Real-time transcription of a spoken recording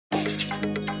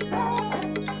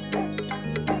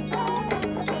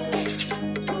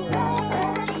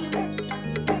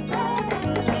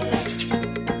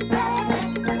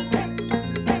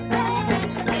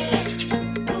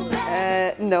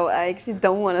No, I actually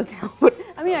don't want to tell what,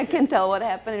 I mean, I can tell what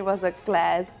happened. It was a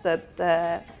glass that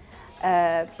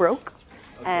broke,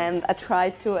 and I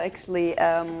tried to actually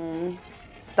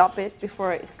stop it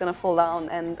before it's gonna fall down,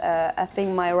 and I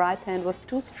think my right hand was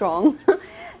too strong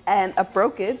and I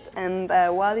broke it, and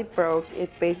while it broke,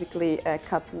 it basically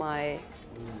cut my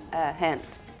hand,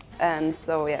 and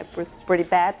so yeah, it was pretty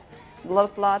bad, a lot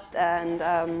of blood, and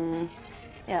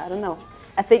yeah, I don't know.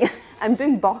 I think I'm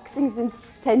doing boxing since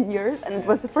 10 years, and it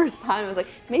was the first time I was like,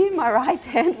 maybe my right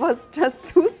hand was just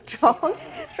too strong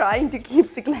trying to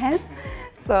keep the glass.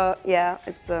 So yeah,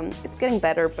 it's getting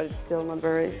better, but it's still not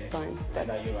very fine. And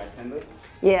are you right-handed?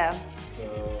 Yeah,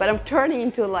 so... but I'm turning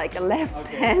into like a left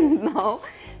hand now,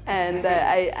 and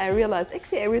I realized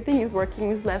actually everything is working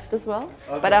with left as well.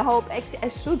 Okay. But I hope actually I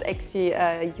should actually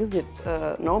use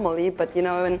it normally. But you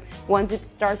know, once it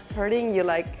starts hurting, you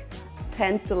like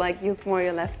tend to like use more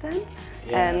your left hand.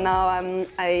 Yeah. And now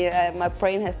my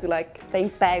brain has to like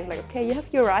think back, like, okay, you have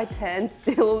your right hand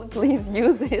still, please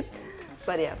use it.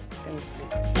 But yeah.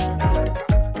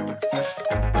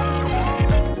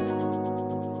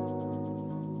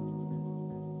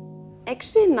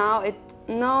 Actually now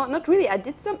no, not really. I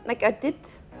did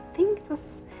think it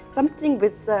was something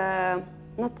with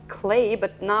not clay,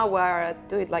 but now where I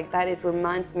do it like that, it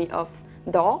reminds me of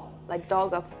dough, like dough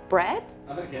of bread.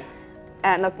 Okay.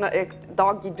 Not a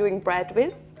dog you're doing bread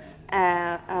with,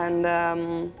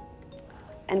 and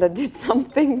I did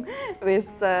something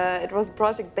with it was a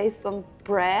project based on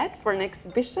bread for an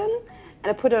exhibition,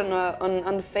 and I put it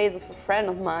on the face of a friend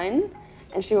of mine,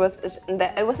 and it was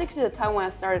actually the time when I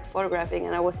started photographing,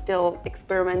 and I was still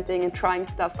experimenting and trying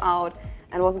stuff out,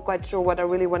 and wasn't quite sure what I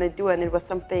really want to do, and it was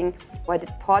something where I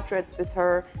did portraits with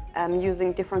her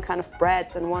using different kind of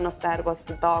breads, and one of that was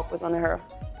the dog was on her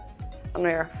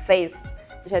face.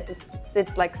 She had to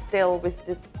sit like still with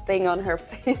this thing on her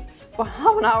face for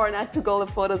half an hour, and I took all the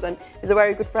photos, and he's a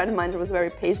very good friend of mine who was very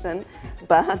patient.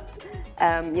 But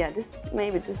yeah,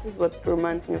 this is what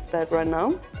reminds me of that right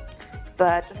now.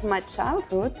 But of my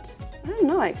childhood, I don't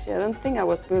know actually. I don't think I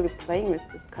was really playing with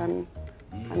this kind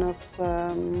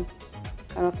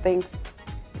of things.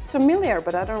 It's familiar,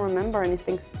 but I don't remember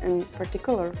anything in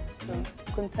particular, so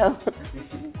I couldn't tell.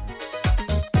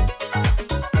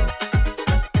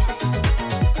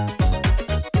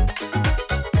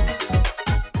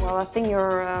 Well, I think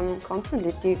you're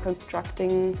constantly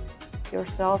deconstructing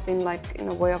yourself in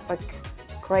a way of like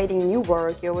creating new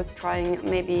work. You're always trying,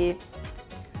 maybe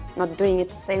not doing it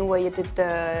the same way you did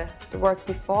the work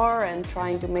before, and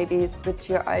trying to maybe switch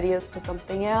your ideas to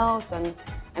something else. And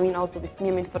I mean, also with me,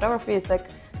 I mean, photography is like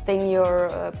thing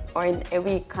or in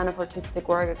every kind of artistic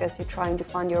work, I guess you're trying to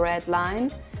find your red line.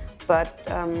 But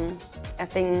I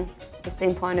think at the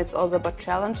same point, it's also about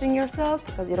challenging yourself,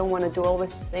 because you don't want to do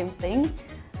always the same thing.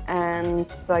 And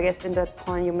so I guess in that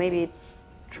point, you may be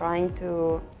trying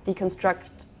to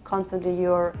deconstruct constantly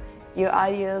your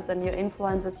ideas and your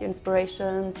influences, your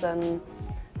inspirations,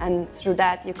 and through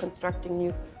that you're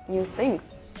constructing new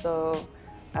things. So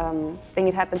I think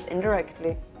it happens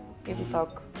indirectly. People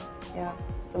talk, yeah,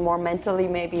 so more mentally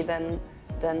maybe than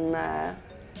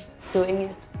doing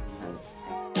it.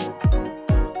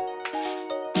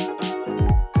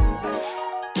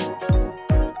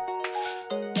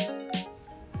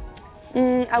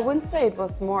 I wouldn't say it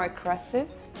was more aggressive,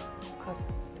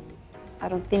 because I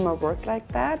don't think I work like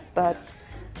that, but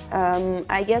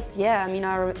I guess, yeah, I mean,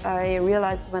 I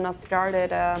realized when I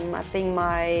started, I think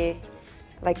my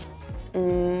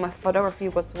photography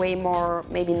was way more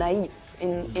maybe naive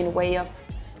in way of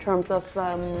terms of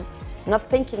not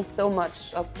thinking so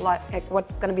much of like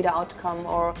what's gonna be the outcome,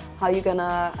 or how you're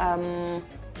gonna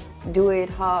do it,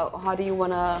 how do you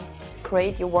wanna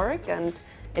create your work, and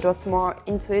it was more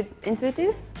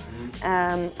intuitive.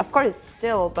 Of course it's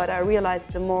still, but I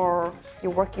realized the more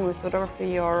you're working with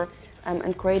photography or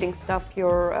and creating stuff,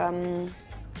 you're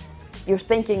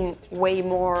thinking way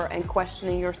more and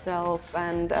questioning yourself,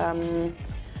 and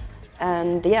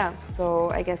yeah, so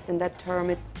I guess in that term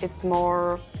it's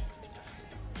more,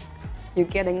 you're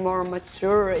getting more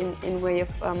mature in way of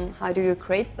how do you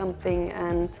create something.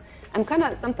 And I'm kind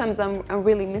of, sometimes I'm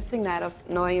really missing that, of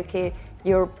knowing, okay,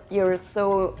 you're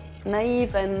so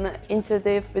naive and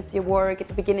intuitive with your work at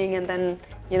the beginning, and then,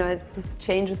 you know, this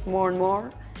changes more and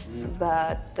more.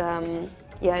 But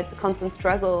yeah, it's a constant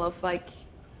struggle of like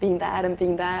being that and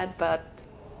being that, but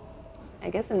I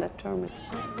guess in that term it's...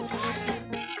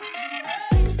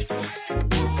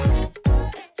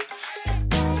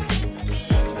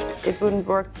 it wouldn't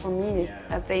work for me.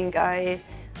 I think I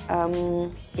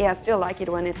still like it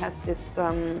when it has this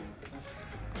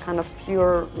kind of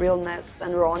pure realness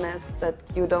and rawness that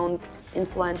you don't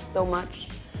influence so much.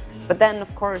 But then,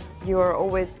 of course,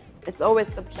 it's always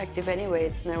subjective anyway.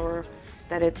 It's never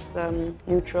that it's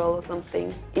neutral or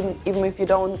something. Even if you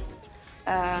don't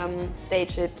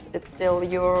stage it, it's still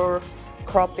your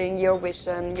cropping, your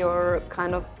vision, your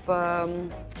kind of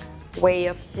way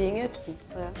of seeing it.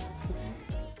 So, yeah.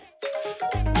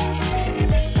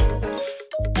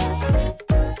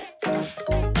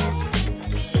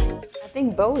 I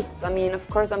think both. I mean, of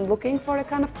course, I'm looking for a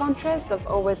kind of contrast of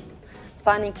always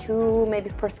finding two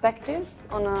maybe perspectives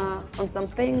on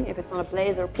something, if it's on a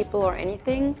place or people or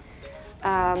anything.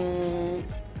 But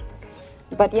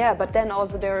then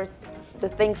also there's the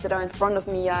things that are in front of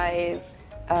me.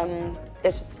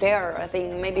 They're just there. I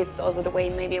think maybe it's also the way,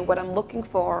 maybe what I'm looking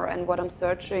for and what I'm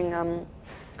searching.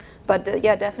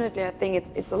 Yeah, definitely. I think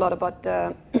it's a lot about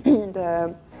the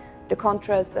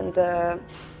contrast and the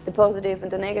positive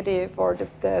and the negative, or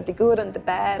the good and the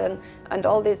bad, and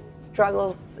all these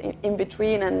struggles in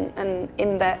between, and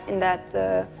in that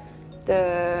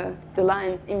the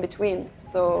lines in between.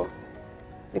 So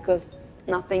because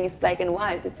nothing is black and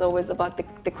white, it's always about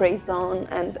the gray zone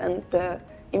and the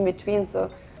in between. So,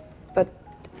 but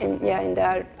in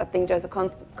there, I think there's a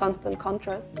constant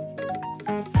contrast.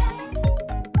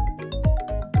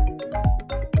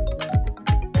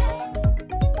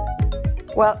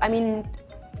 Well, I mean,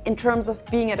 in terms of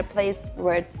being at a place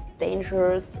where it's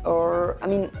dangerous, or, I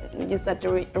mean, you said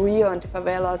the Rio and the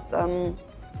favelas,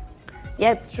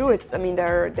 yeah, it's true. I mean,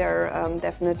 there are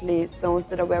definitely zones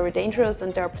that are very dangerous,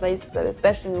 and there are places, that,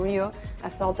 especially in Rio, I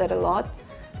felt that a lot.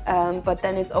 But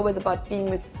then it's always about being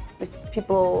with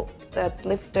people that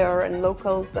live there, and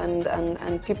locals,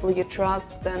 and people you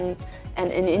trust, and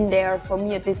in there, for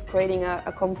me at least, creating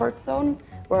a comfort zone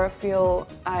where I feel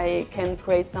I can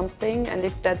create something. And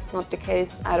if that's not the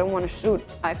case, I don't want to shoot.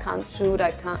 I can't shoot.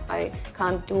 I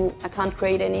can't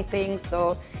create anything.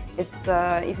 So it's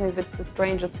even if it's the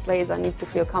strangest place, I need to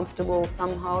feel comfortable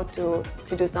somehow to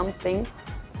do something,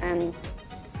 and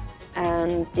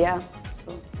yeah.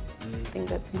 So I think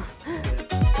that's my.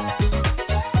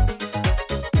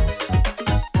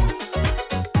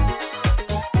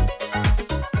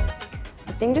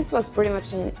 I think this was pretty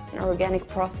much an organic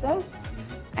process.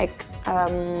 I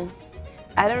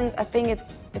think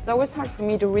it's always hard for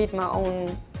me to read my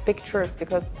own pictures,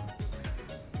 because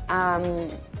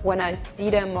when I see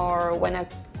them, or when I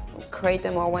create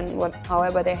them, or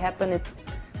however they happen, it's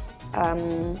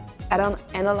I don't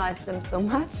analyze them so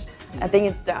much. I think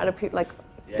it's the other people, like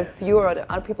the viewer, or the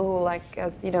other people who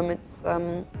see them. It's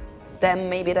them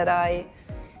maybe that I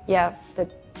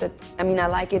mean, I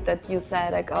like it that you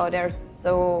said, like, oh, they're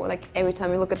so, like, every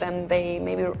time you look at them, they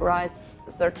maybe rise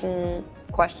a certain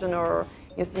question, or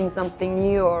you're seeing something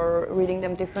new, or reading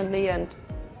them differently, and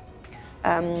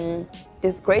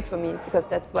this is great for me, because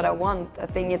that's what I want. I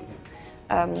think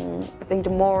I think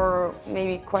the more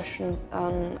maybe questions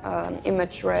an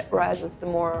image rises, the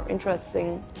more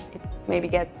interesting it maybe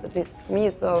gets, at least for me.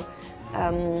 So,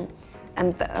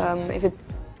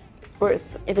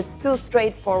 if it's too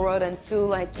straightforward and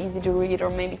too easy to read, or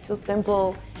maybe too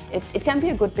simple, it can be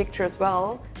a good picture as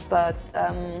well. But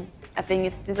I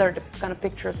think these are the kind of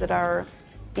pictures that are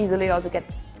easily also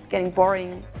getting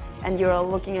boring, and you're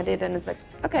looking at it and it's like,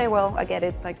 okay, well, I get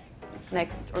it, like,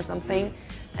 next or something.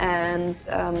 And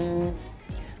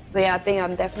so yeah, I think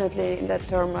I'm definitely in that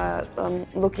term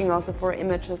looking also for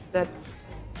images that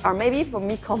are maybe for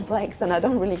me complex and I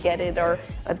don't really get it,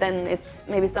 but then it's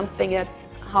maybe something that's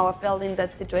how I felt in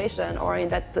that situation, or in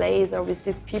that place, or with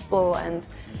these people. And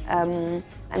I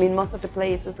mean, most of the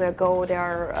places I go,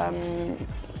 they're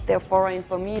foreign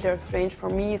for me, they're strange for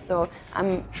me, so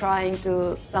I'm trying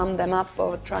to sum them up,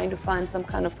 or trying to find some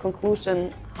kind of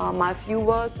conclusion how my view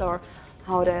was, or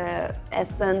how the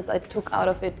essence I took out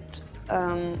of it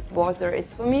was or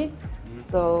is for me.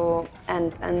 So,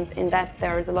 and in that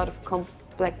there is a lot of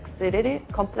complexity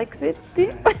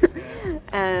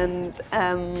and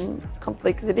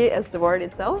complexity as the word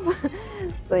itself.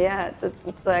 So yeah,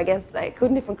 so I guess I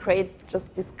couldn't even create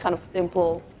just these kind of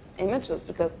simple images,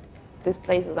 because these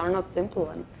places are not simple,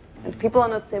 and people are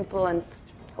not simple, and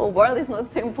the whole world is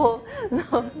not simple.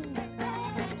 So.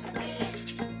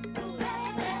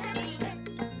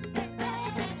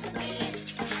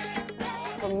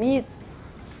 For me,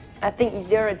 it's, I think,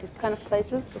 easier at these kind of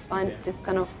places to find this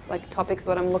kind of topics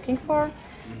what I'm looking for.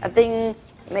 I think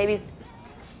maybe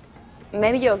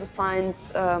you also find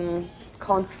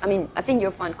I mean, I think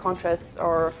you'll find contrast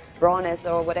or rawness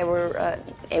or whatever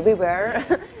everywhere.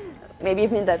 maybe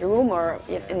even in that room, or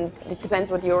it depends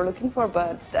what you're looking for.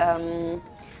 But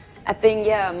I think,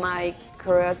 yeah, my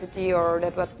curiosity, or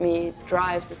that what me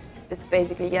drives is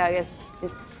basically, yeah, I guess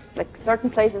this, like certain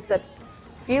places that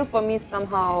feel for me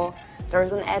somehow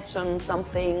there's an edge on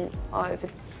something, or if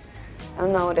it's, I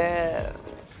don't know, the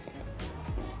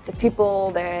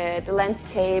people, the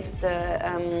landscapes,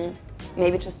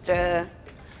 maybe just the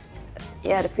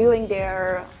feeling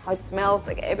there, how it smells.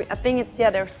 Like I think it's,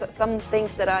 yeah, there's some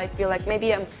things that I feel like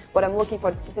maybe what I'm looking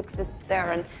for just exists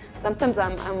there, and sometimes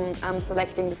I'm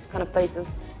selecting this kind of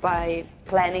places by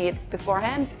planning it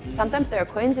beforehand. Sometimes there are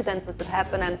coincidences that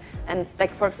happen, and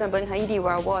like for example in Haiti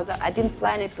where I was, I didn't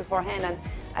plan it beforehand, and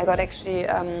I got actually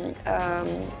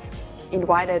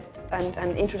invited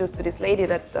and introduced to this lady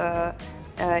that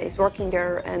is working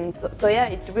there, and so yeah,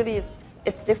 it really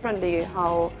it's differently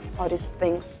how these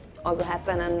things also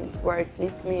happen and where it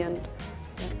leads me. And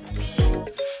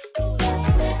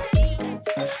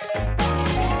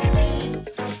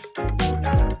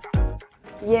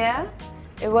yeah,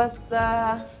 it was,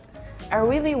 I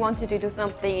really wanted to do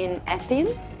something in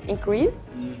Athens, in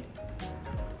Greece.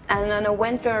 And then I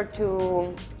went there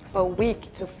for a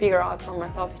week to figure out for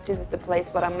myself if this is the place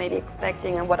what I'm maybe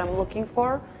expecting and what I'm looking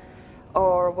for,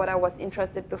 or what I was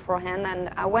interested beforehand. And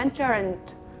I went there and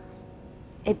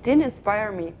it didn't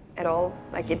inspire me at all.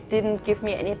 Like it didn't give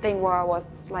me anything where I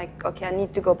was like, okay, I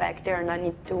need to go back there and I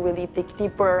need to really dig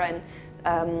deeper. And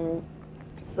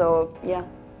so yeah,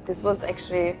 this was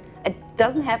actually, it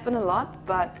doesn't happen a lot,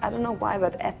 but I don't know why,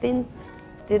 but Athens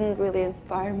didn't really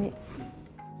inspire me.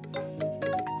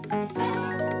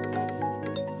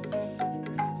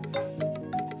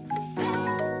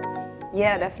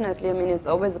 Yeah, definitely. I mean, it's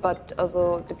always about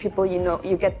also the people you know,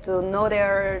 you get to know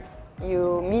there,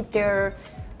 you meet there,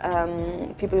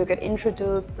 people you get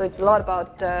introduced. So it's a lot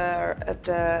about the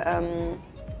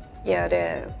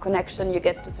connection you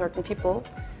get to certain people.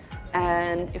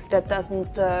 And if that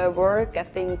doesn't work, I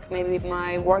think maybe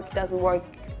my work doesn't work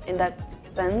in that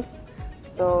sense.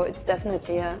 So it's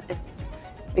definitely, yeah, it's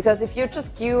because if you're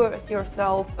just you as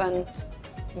yourself and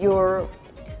you're,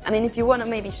 I mean, if you want to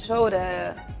maybe show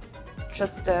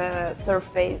just the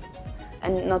surface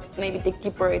and not maybe dig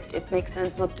deeper, it makes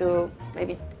sense not to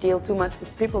maybe deal too much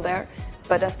with people there.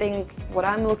 But I think what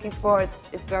I'm looking for,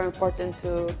 it's very important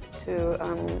to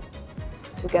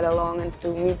get along and to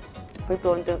meet the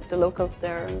people and the locals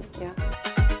there. And, yeah.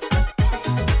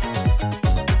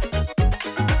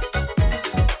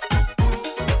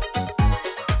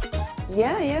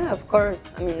 Yeah, of course.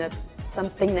 I mean, that's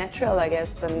something natural, I guess.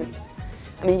 And it's,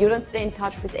 I mean, you don't stay in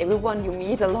touch with everyone you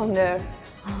meet along your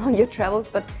travels,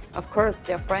 but of course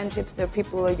there are friendships, there are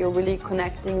people you're really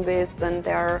connecting with, and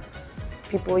there are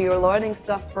people you're learning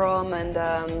stuff from, and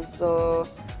so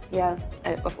yeah,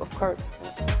 of course.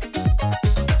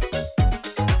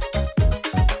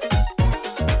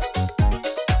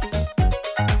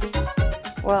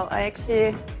 Well, I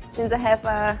actually, since I have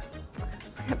a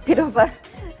bit of a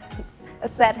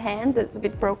sad hand, it's a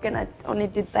bit broken, I only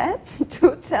did that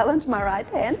to challenge my right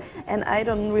hand, and I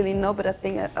don't really know, but I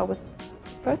think I was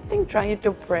first thing trying to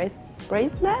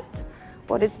bracelet,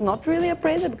 but it's not really a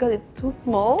bracelet because it's too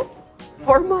small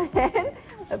for my hand,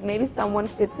 but maybe someone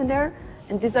fits in there,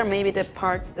 and these are maybe the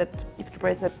parts that if the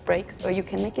bracelet breaks, or you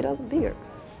can make it also bigger,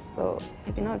 so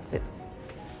maybe now it fits.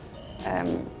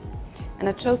 And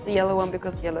I chose the yellow one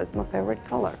because yellow is my favorite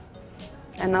color,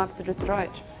 and now I have to destroy it.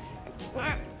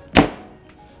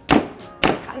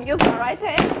 Can't use my right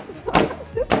hand.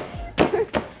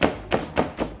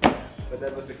 But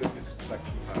that was a good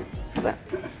distraction part. So.